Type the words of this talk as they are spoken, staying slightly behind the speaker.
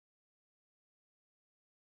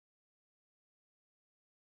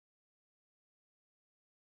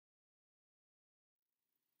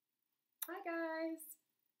Hi guys,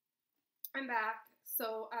 I'm back.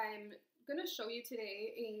 So I'm gonna show you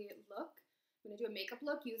today a look. I'm gonna do a makeup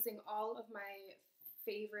look using all of my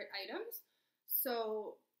favorite items.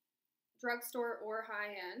 So drugstore or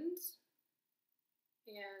high end,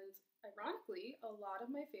 and ironically, a lot of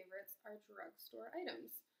my favorites are drugstore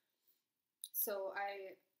items. So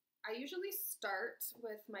I usually start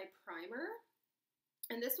with my primer,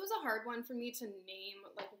 and this was a hard one for me to name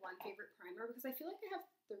like one favorite primer because I feel like I have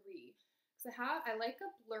three. Because I like a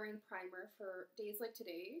blurring primer for days like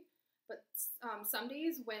today, but some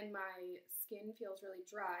days when my skin feels really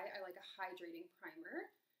dry, I like a hydrating primer.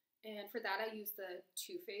 And for that, I use the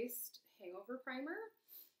Too Faced Hangover Primer.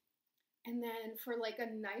 And then for like a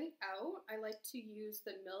night out, I like to use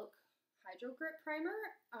the Milk Hydro Grip Primer.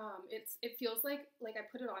 It feels like I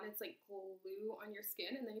put it on, it's like glue on your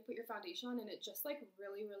skin, and then you put your foundation on, and it just like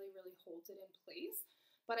really, really, really holds it in place.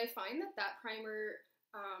 But I find that that primer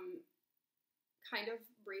kind of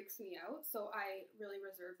breaks me out, so I really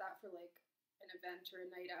reserve that for like an event or a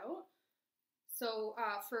night out. So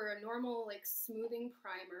for a normal like smoothing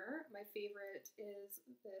primer, my favorite is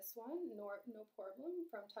this one, No Problem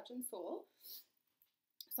from Touch and Soul.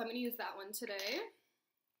 So I'm going to use that one today.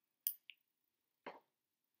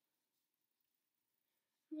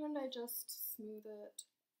 And I just smooth it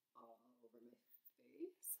all over my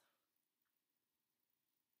face.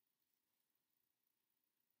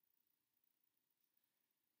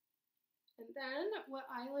 And then what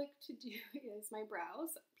I like to do is my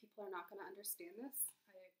brows. People are not going to understand this.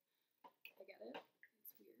 I get it.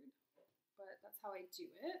 It's weird, but that's how I do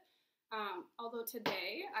it. Although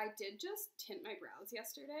today I did just tint my brows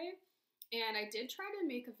yesterday, and I did try to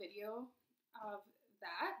make a video of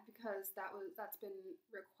that because that's been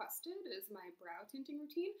requested as my brow tinting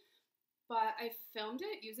routine. But I filmed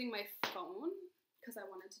it using my phone because I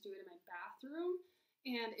wanted to do it in my bathroom,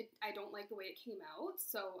 and I don't like the way it came out,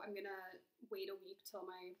 so I'm gonna wait a week till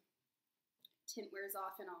my tint wears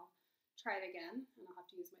off and I'll try it again, and I'll have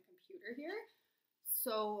to use my computer here.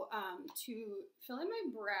 So to fill in my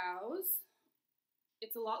brows,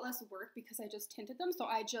 it's a lot less work because I just tinted them, so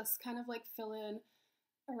I just kind of like fill in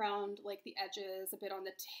around like the edges, a bit on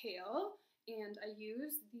the tail, and I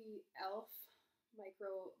use the e.l.f.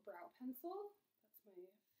 micro brow pencil. That's my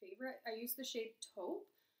favorite. I use the shade Taupe.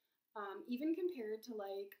 Even compared to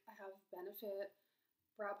like, I have Benefit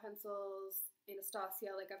brow pencils,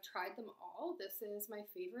 Anastasia, like I've tried them all. This is my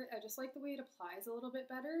favorite. I just like the way it applies a little bit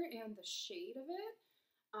better, and the shade of it.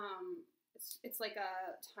 It's like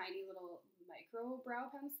a tiny little micro brow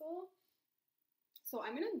pencil. So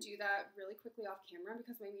I'm going to do that really quickly off camera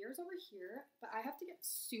because my mirror's over here, but I have to get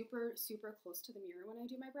super, super close to the mirror when I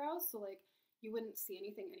do my brows, so like you wouldn't see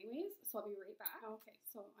anything anyways, so I'll be right back. Okay,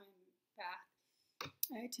 so I'm back.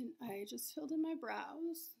 I just filled in my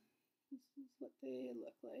brows. This is what they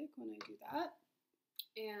look like when I do that.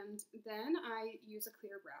 And then I use a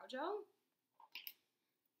clear brow gel.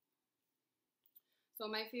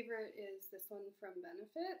 So my favorite is this one from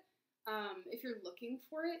Benefit. If you're looking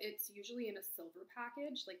for it, it's usually in a silver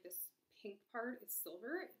package. Like this pink part is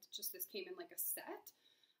silver. It's just this came in like a set.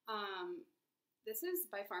 This is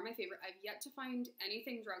by far my favorite. I've yet to find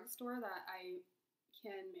anything drugstore that I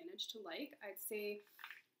can manage to like. I'd say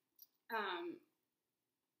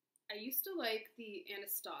I used to like the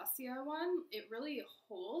Anastasia one. It really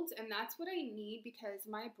holds, and that's what I need because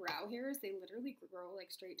my brow hairs, they literally grow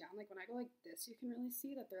like straight down. Like when I go like this, you can really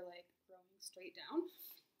see that they're like growing straight down.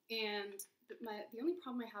 And the only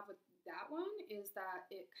problem I have with that one is that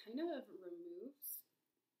it kind of removes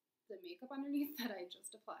the makeup underneath that I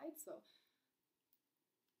just applied. So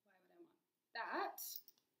why would I want that?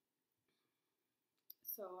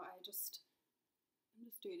 So I'm just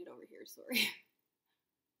doing it over here, sorry.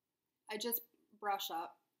 I just brush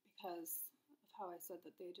up because of how I said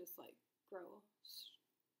that they just like grow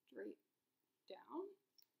straight down.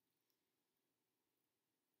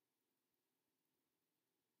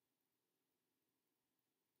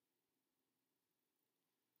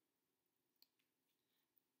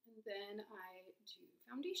 And then I do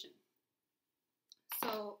foundation.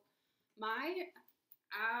 So my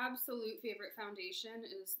absolute favorite foundation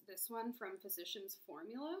is this one from Physicians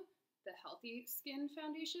Formula, the Healthy Skin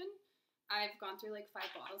Foundation. I've gone through like 5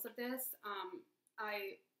 bottles of this.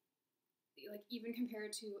 I like, even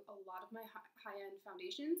compared to a lot of my high-end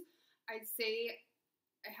foundations, I'd say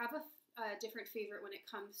I have a different favorite when it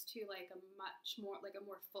comes to like a much more, like a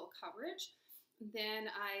more full coverage. Then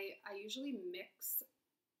I usually mix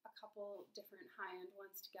a couple different high-end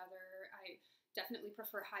ones together. I definitely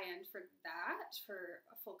prefer high-end for that, for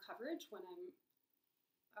a full coverage when I'm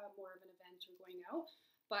more of an event or going out.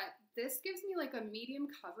 but this gives me like a medium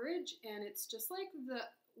coverage, and it's just like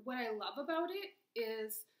what I love about it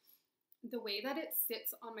is the way that it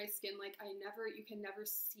sits on my skin. Like you can never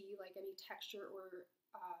see like any texture or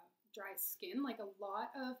dry skin. Like a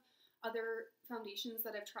lot of other foundations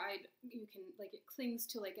that I've tried, you can like, it clings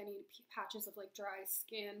to like any patches of like dry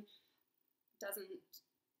skin, doesn't,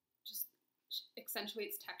 just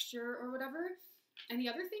accentuates texture or whatever. And the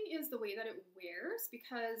other thing is the way that it wears,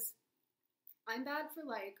 because I'm bad for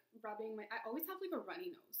like rubbing I always have like a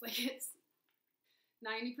runny nose. Like it's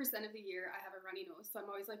 90% of the year I have a runny nose. So I'm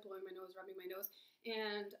always like blowing my nose, rubbing my nose.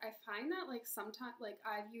 And I find that like sometimes, like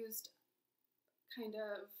I've used kind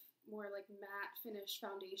of more like matte finish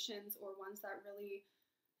foundations or ones that really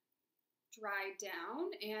dry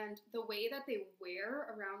down, and the way that they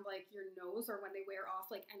wear around like your nose, or when they wear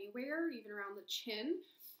off like anywhere, even around the chin,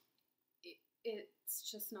 it's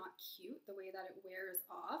just not cute the way that it wears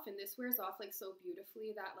off. And this wears off like so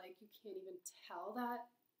beautifully that like you can't even tell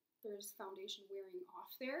that there's foundation wearing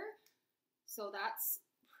off there. So that's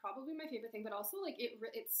probably my favorite thing, but also like it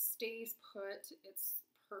stays put. It's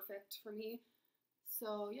perfect for me.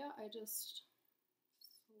 So yeah, I just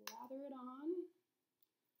slather it on.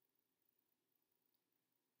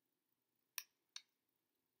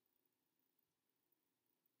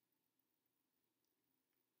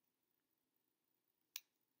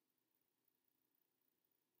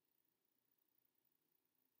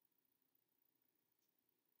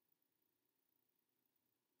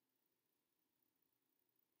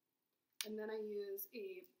 And then I use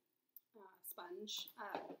a sponge.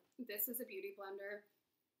 This is a beauty blender.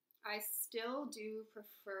 I still do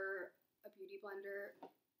prefer a beauty blender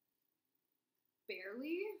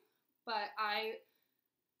barely, but I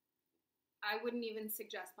wouldn't even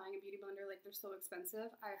suggest buying a beauty blender. Like, they're so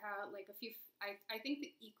expensive. I have like a few, I think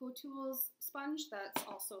the Eco Tools sponge that's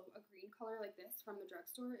also a green color like this from the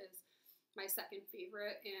drugstore is my second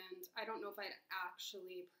favorite, and I don't know if I'd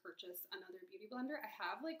actually purchase another beauty blender. I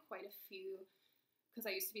have like quite a few, because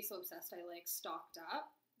I used to be so obsessed, I like stocked up,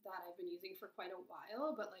 that I've been using for quite a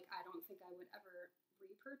while, but like I don't think I would ever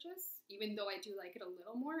repurchase, even though I do like it a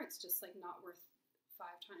little more. It's just like not worth 5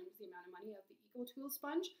 times the amount of money of the Eco Tool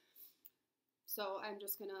sponge. So I'm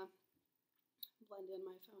just gonna blend in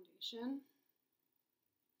my foundation.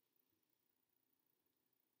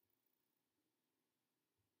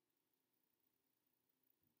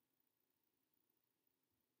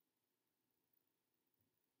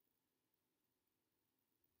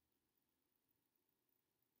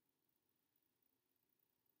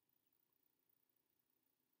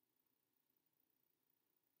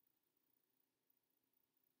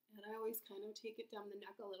 And I always kind of take it down the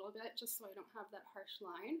neck a little bit just so I don't have that harsh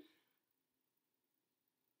line.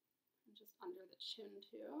 And just under the chin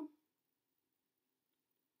too.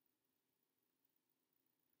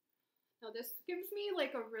 Now this gives me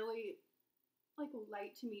like a really like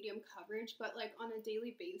light to medium coverage, but like on a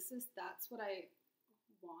daily basis, that's what I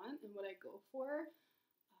want and what I go for.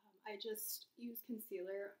 I just use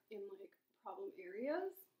concealer in like problem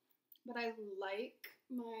areas, but I like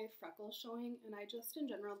my freckles showing, and I just in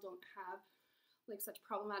general don't have like such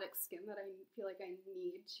problematic skin that I feel like I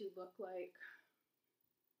need to look like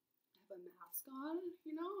I have a mask on,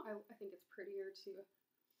 you know? I think it's prettier to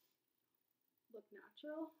look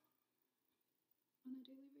natural on a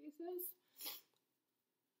daily basis.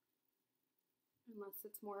 Unless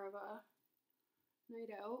it's more of a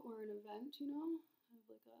night out or an event, you know? I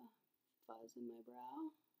have like a fuzz in my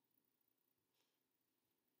brow.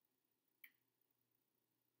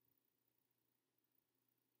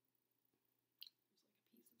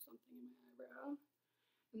 There's like a piece of something in my eyebrow.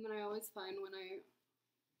 And then I always find when I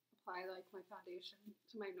apply like my foundation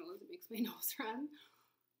to my nose, it makes my nose run.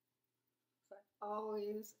 So I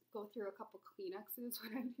always go through a couple Kleenexes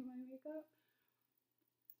when I do my makeup.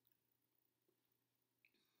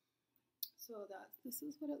 So this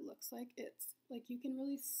is what it looks like. It's like you can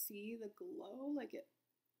really see the glow, like it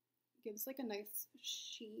gives like a nice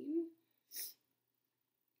sheen.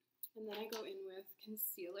 And then I go in with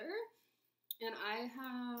concealer, and I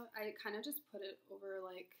kind of just put it over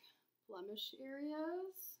like blemish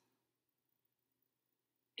areas,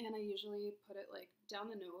 and I usually put it like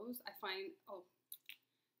down the nose. I find, oh,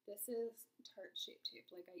 this is Tarte Shape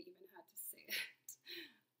Tape, like I even had to say it.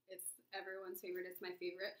 It's everyone's favorite, it's my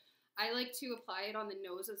favorite. I like to apply it on the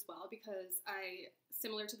nose as well, because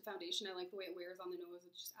similar to the foundation, I like the way it wears on the nose.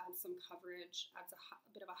 It just adds some coverage, adds a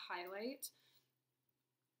bit of a highlight.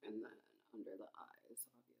 And then under the eyes,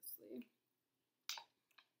 obviously.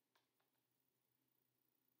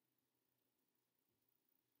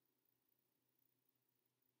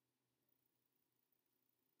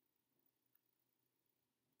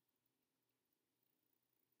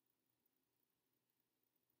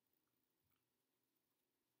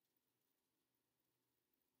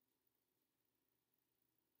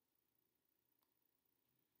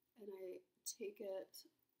 take it up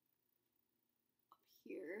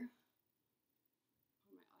here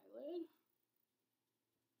on my eyelid.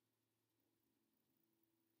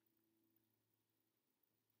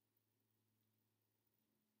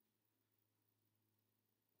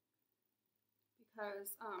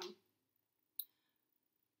 Because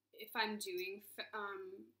if I'm doing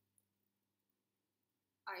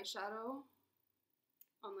eyeshadow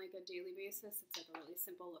on like a daily basis, it's like a really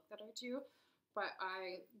simple look that I do, but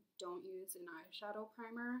I don't use an eyeshadow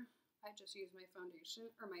primer. I just use my foundation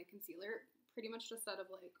or my concealer, pretty much just out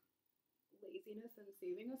of like laziness and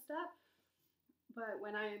saving a step. But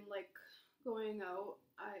when I'm like going out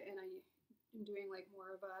and I am doing like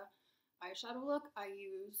more of a eyeshadow look, I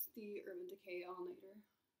use the Urban Decay All Nighter,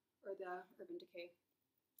 or the Urban Decay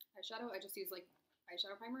eyeshadow. I just use like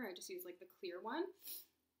eyeshadow primer. I just use like the clear one.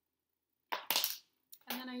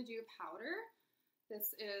 And then I do powder.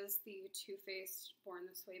 This is the Too Faced Born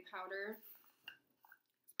This Way powder.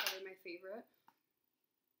 It's probably my favorite.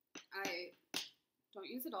 I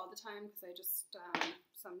don't use it all the time because I just,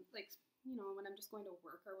 when I'm just going to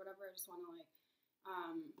work or whatever, I just want to like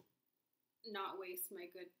not waste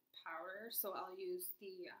my good powder. So I'll use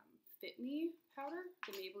the Fit Me powder,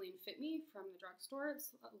 the Maybelline Fit Me from the drugstore.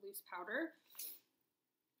 It's a loose powder.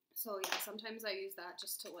 So yeah, sometimes I use that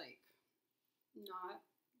just to like not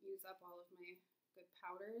use up all of my good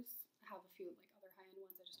powders. I have a few like other high-end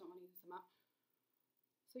ones, I just don't want to use them up.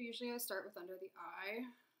 So usually I start with under the eye,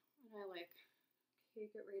 and I like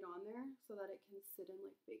cake it right on there so that it can sit and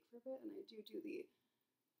like bake for a bit. And I do the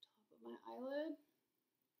top of my eyelid.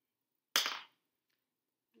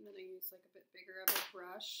 And then I use like a bit bigger of a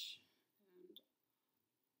brush and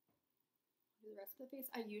do the rest of the face.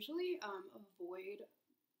 I usually avoid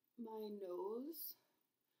my nose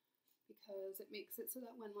because it makes it so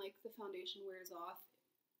that when like the foundation wears off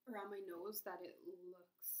around my nose that it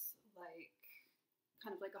looks like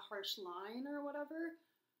kind of like a harsh line or whatever,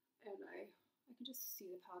 and I can just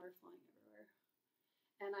see the powder flying everywhere,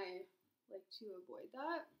 and I like to avoid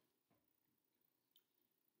that.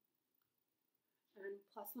 And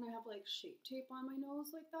plus when I have like Shape Tape on my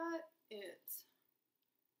nose like that, it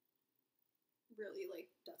really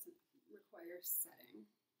like doesn't require setting.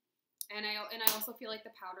 And I also feel like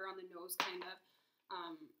the powder on the nose kind of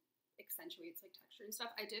accentuates like texture and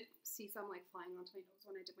stuff. I did see some like flying onto my nose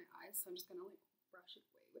when I did my eyes, so I'm just gonna like brush it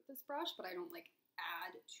away with this brush, but I don't like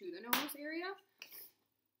add to the nose area.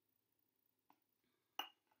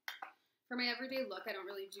 For my everyday look, I don't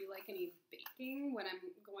really do like any baking. When I'm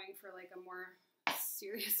going for like a more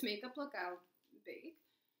serious makeup look, I'll bake.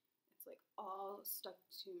 It's like all stuck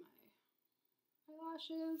to my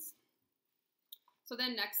eyelashes. So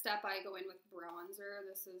then next step, I go in with bronzer.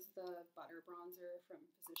 This is the Butter Bronzer from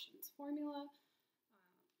Physicians Formula.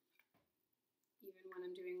 Even when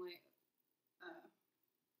I'm doing like a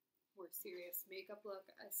more serious makeup look,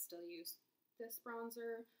 I still use this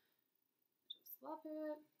bronzer. I just love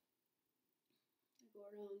it. I go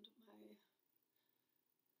around my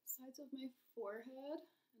sides of my forehead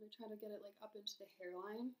and I try to get it like up into the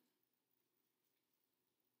hairline.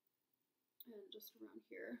 And just around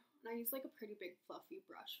here. And I use like a pretty big fluffy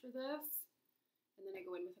brush for this. And then I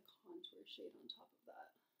go in with a contour shade on top of that.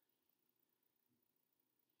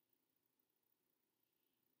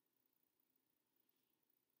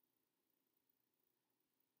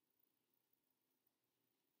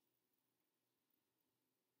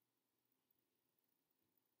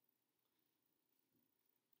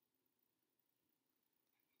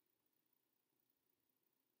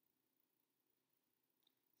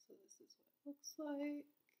 So this is what it looks like.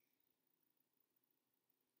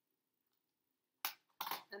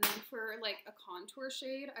 And then for like a contour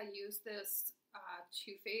shade, I use this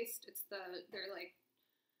Too Faced. It's their like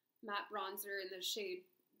matte bronzer in the shade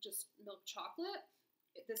just Milk Chocolate.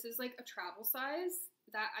 This is like a travel size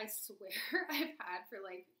that I swear I've had for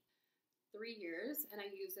like 3 years, and I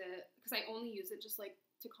use it because I only use it just like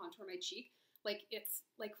to contour my cheek. Like it's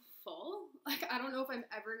like full. Like I don't know if I'm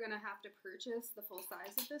ever gonna have to purchase the full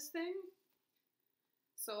size of this thing.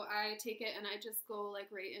 So I take it and I just go like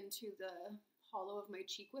right into the hollow of my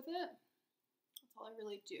cheek with it. That's all I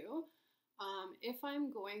really do. If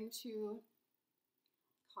I'm going to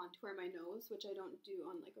contour my nose, which I don't do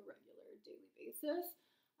on like a regular daily basis,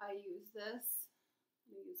 I use this.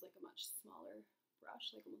 I'm gonna use like a much smaller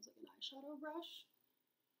brush, like almost like an eyeshadow brush.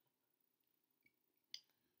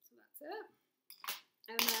 So that's it.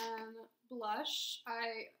 And then blush,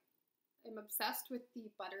 I am obsessed with the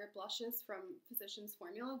butter blushes from Physicians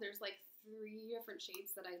Formula. There's like 3 different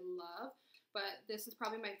shades that I love, but this is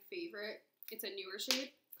probably my favorite. It's a newer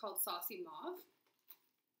shade called Saucy Mauve.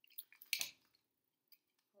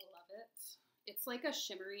 I love it. It's like a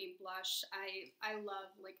shimmery blush. I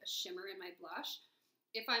love like a shimmer in my blush.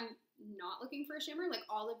 If I'm not looking for a shimmer, like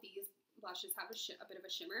all of these blushes have a bit of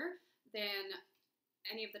a shimmer, then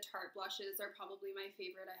any of the Tarte blushes are probably my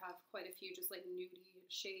favorite. I have quite a few just like nudie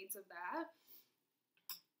shades of that.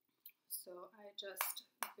 So I just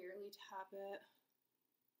barely tap it,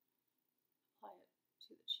 apply it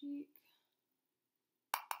to the cheek.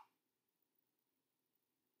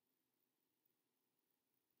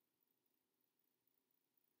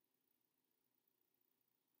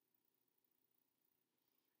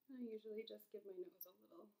 I usually just give my nose a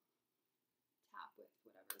little tap with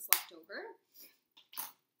whatever is left over.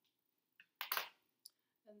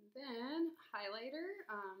 And then highlighter,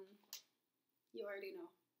 you already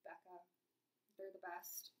know, Becca, they're the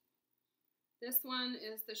best. This one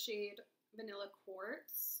is the shade Vanilla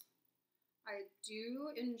Quartz. I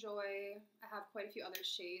do enjoy, I have quite a few other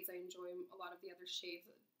shades. I enjoy a lot of the other shades,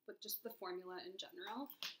 but just the formula in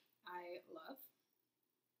general, I love.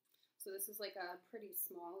 So this is like a pretty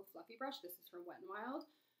small fluffy brush. This is from Wet n Wild.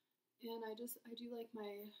 And I do like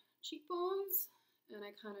my cheekbones, and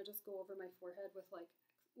I kind of just go over my forehead with like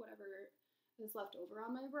whatever is left over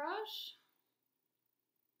on my brush.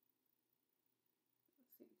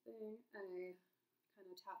 Same thing. I kind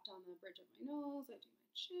of tap down the bridge of my nose. I do my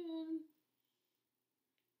chin.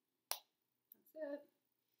 That's it.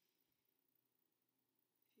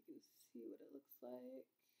 If you can see what it looks like.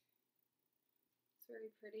 It's very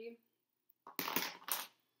pretty.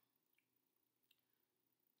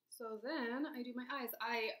 So then I do my eyes.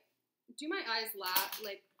 I do my eyes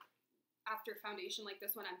like after foundation like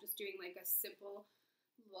this one. I'm just doing like a simple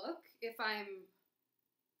look. If I'm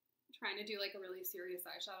trying to do like a really serious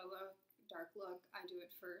eyeshadow look, dark look, I do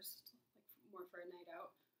it first, like more for a night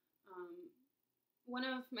out. One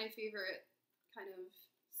of my favorite kind of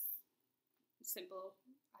simple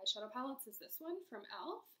eyeshadow palettes is this one from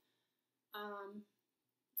e.l.f.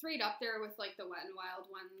 It's right up there with like the Wet n Wild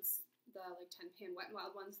ones, the like 10-pan Wet n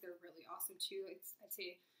Wild ones. They're really awesome too. I'd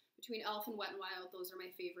say between e.l.f. and Wet n Wild, those are my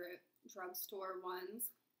favorite drugstore ones.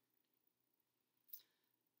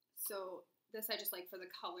 So this I just like for the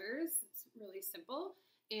colors. It's really simple.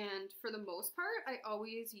 And for the most part, I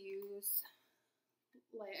always use,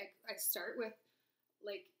 like, I start with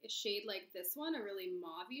like a shade like this one, a really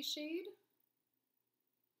mauve-y shade.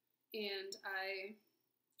 And I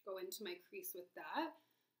go into my crease with that.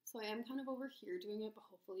 So I am kind of over here doing it, but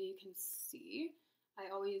hopefully you can see.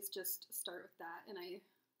 I always just start with that and I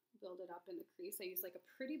build it up in the crease. I use like a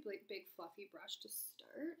pretty big fluffy brush to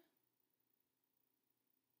start.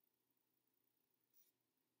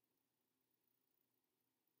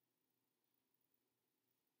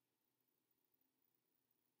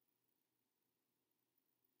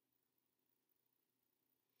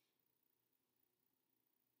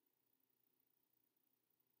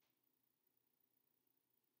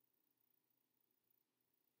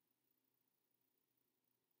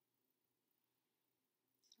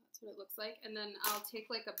 That's what it looks like. And then I'll take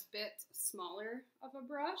like a bit smaller of a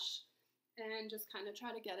brush and just kind of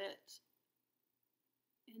try to get it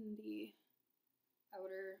in the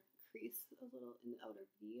outer crease a little, in the outer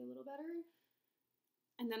V a little better.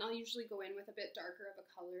 And then I'll usually go in with a bit darker of a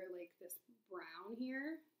color like this brown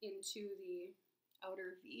here into the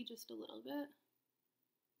outer V just a little bit.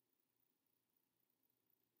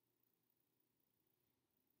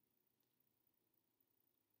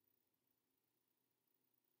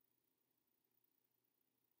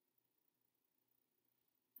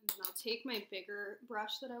 And then I'll take my bigger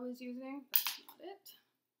brush that I was using, that's not it,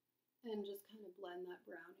 and just kind of blend that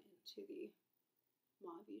brown into the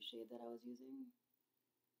mauve shade that I was using.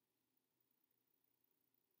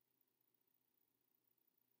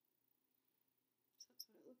 So that's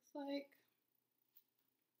what it looks like.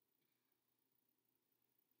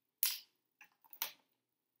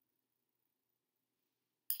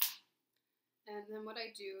 And then what I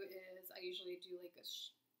do is I usually do like a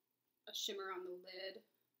shimmer on the lid.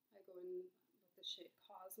 I go in with the shade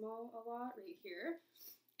Cosmo a lot right here.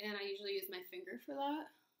 And I usually use my finger for that.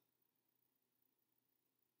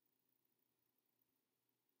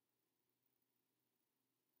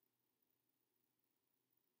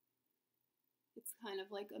 It's kind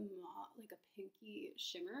of like a pinky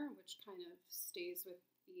shimmer, which kind of stays with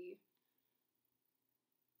the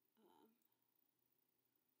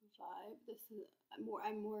vibe. This is I'm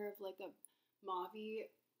more of like a mauve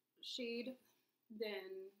shade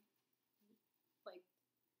than like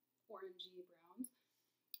orangey browns.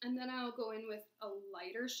 And then I'll go in with a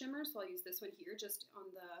lighter shimmer, so I'll use this one here just on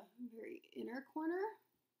the very inner corner.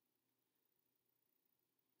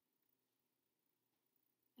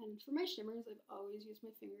 And for my shimmers, I've always used my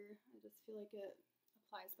finger. I just feel like it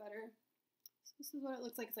applies better. So this is what it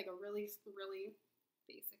looks like. It's like a really, really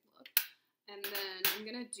basic look. And then I'm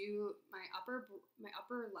gonna do my upper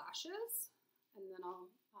lashes, and then I'll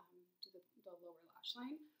do the lower lash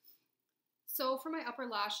line. So for my upper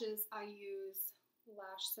lashes, I use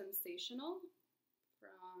Lash Sensational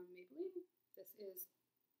from Maybelline. This is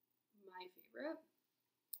my favorite,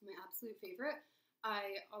 my absolute favorite.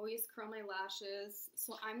 I always curl my lashes,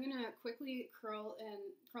 so I'm gonna quickly curl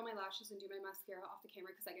my lashes and do my mascara off the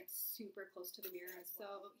camera because I get super close to the mirror as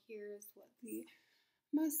well. So here's what the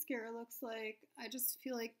mascara looks like. I just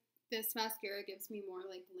feel like this mascara gives me more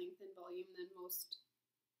like length and volume than most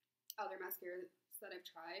other mascaras that I've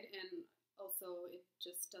tried, and also it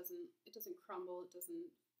doesn't crumble, it doesn't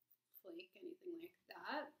flake, anything like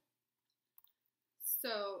that.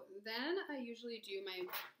 So then I usually do my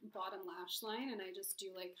bottom lash line, and I just do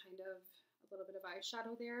like kind of a little bit of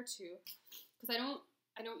eyeshadow there too, because I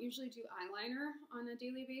don't usually do eyeliner on a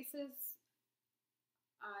daily basis.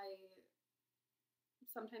 I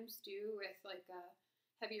sometimes do with like a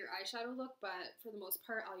heavier eyeshadow look, but for the most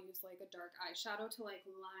part I'll use like a dark eyeshadow to like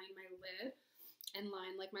line my lid and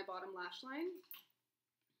line like my bottom lash line.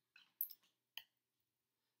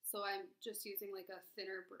 So I'm just using like a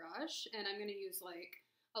thinner brush, and I'm going to use like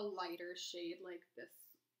a lighter shade like this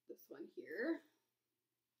one here.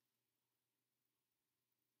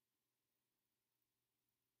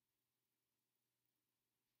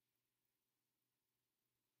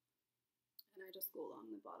 And I just go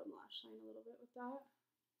along the bottom lash line a little bit with that,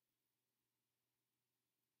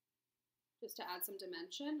 just to add some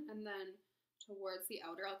dimension. And then towards the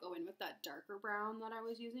outer, I'll go in with that darker brown that I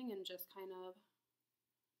was using and just kind of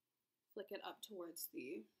flick it up towards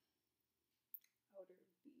the outer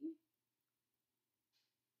V,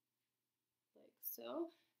 like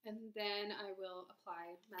so. And then I will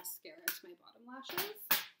apply mascara to my bottom lashes.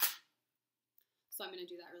 So I'm going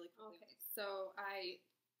to do that really quickly. Okay, so I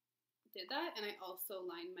did that, and I also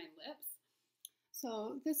lined my lips.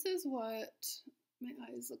 So this is what my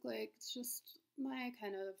eyes look like. It's just my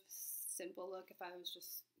kind of simple look if I was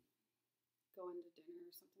just going to dinner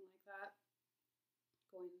or something like that.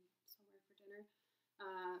 Going somewhere for dinner.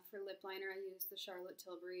 For lip liner, I use the Charlotte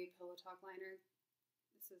Tilbury Pillow Talk liner.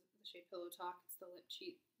 This is the shade Pillow Talk. It's the lip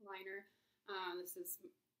cheat liner. This is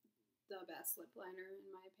the best lip liner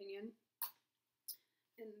in my opinion.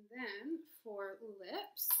 And then for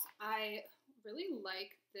lips, I really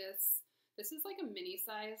like this. This is like a mini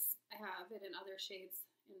size. I have it in other shades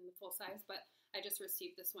in the full size, but I just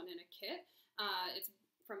received this one in a kit. It's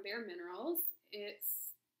from Bare Minerals.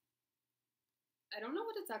 I don't know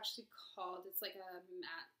what it's actually called. It's like a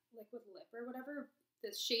matte liquid lip or whatever.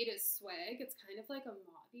 This shade is Swag. It's kind of like a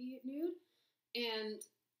mauvey nude. And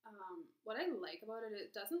what I like about it,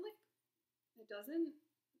 it doesn't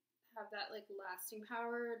have that like lasting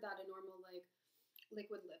power that a normal like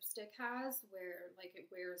liquid lipstick has, where like it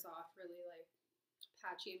wears off really like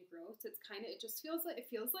patchy and gross. It just feels like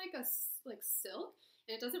like silk,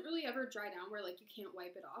 and it doesn't really ever dry down where like you can't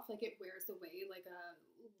wipe it off. Like it wears away like a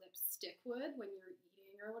lipstick would when you're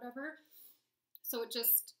eating or whatever. So it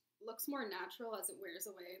just looks more natural as it wears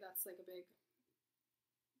away. That's like a big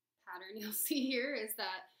pattern you'll see here, is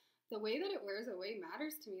that the way that it wears away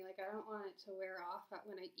matters to me. Like I don't want it to wear off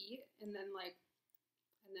when I eat and then I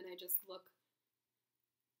just look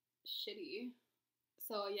shitty.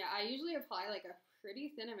 So yeah, I usually apply like a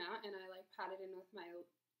pretty thin amount, and I like pat it in with my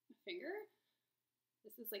finger.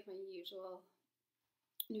 This is like my usual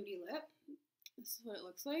nudie lip. This is what it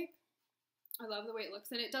looks like. I love the way it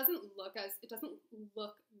looks, and it doesn't look matte.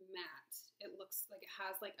 It looks like it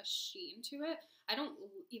has like a sheen to it. I don't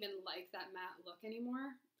even like that matte look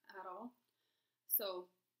anymore at all. So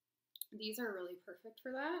these are really perfect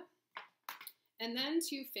for that. And then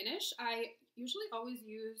to finish, I usually always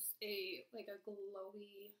use a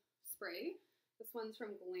glowy spray. This one's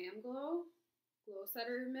from Glam Glow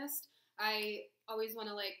Setter Mist. I always want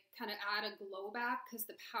to like kind of add a glow back because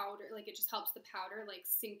the powder, like it just helps the powder like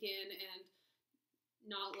sink in and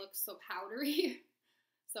not look so powdery.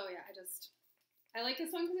 So yeah, I like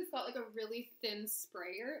this one because it's got like a really thin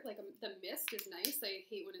sprayer. Like the mist is nice. I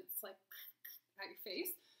hate when it's like at your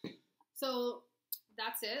face. So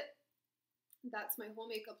that's it. That's my whole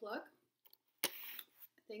makeup look.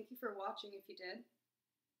 Thank you for watching if you did.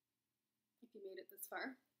 If you made it this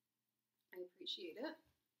far, I appreciate it.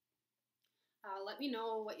 Let me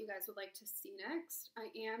know what you guys would like to see next. I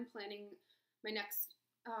am planning my next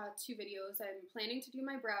 2 videos. I'm planning to do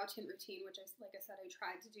my brow tint routine, which like I said, I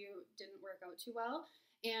tried to do, didn't work out too well.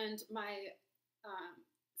 And my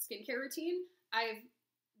skincare routine. I've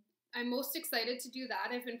I'm most excited to do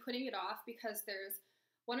that. I've been putting it off because there's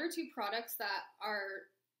one or two products that are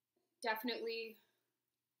definitely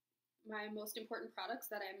my most important products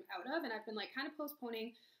that I'm out of, and I've been like kind of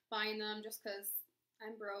postponing buying them just because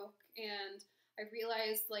I'm broke, and I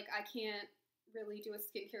realized like I can't really do a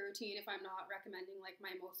skincare routine if I'm not recommending like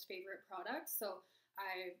my most favorite products. So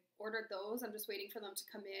I ordered those. I'm just waiting for them to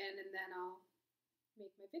come in and then I'll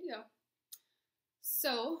make my video.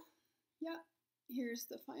 So yeah, here's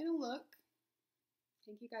the final look.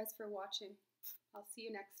 Thank you guys for watching. I'll see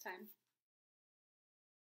you next time.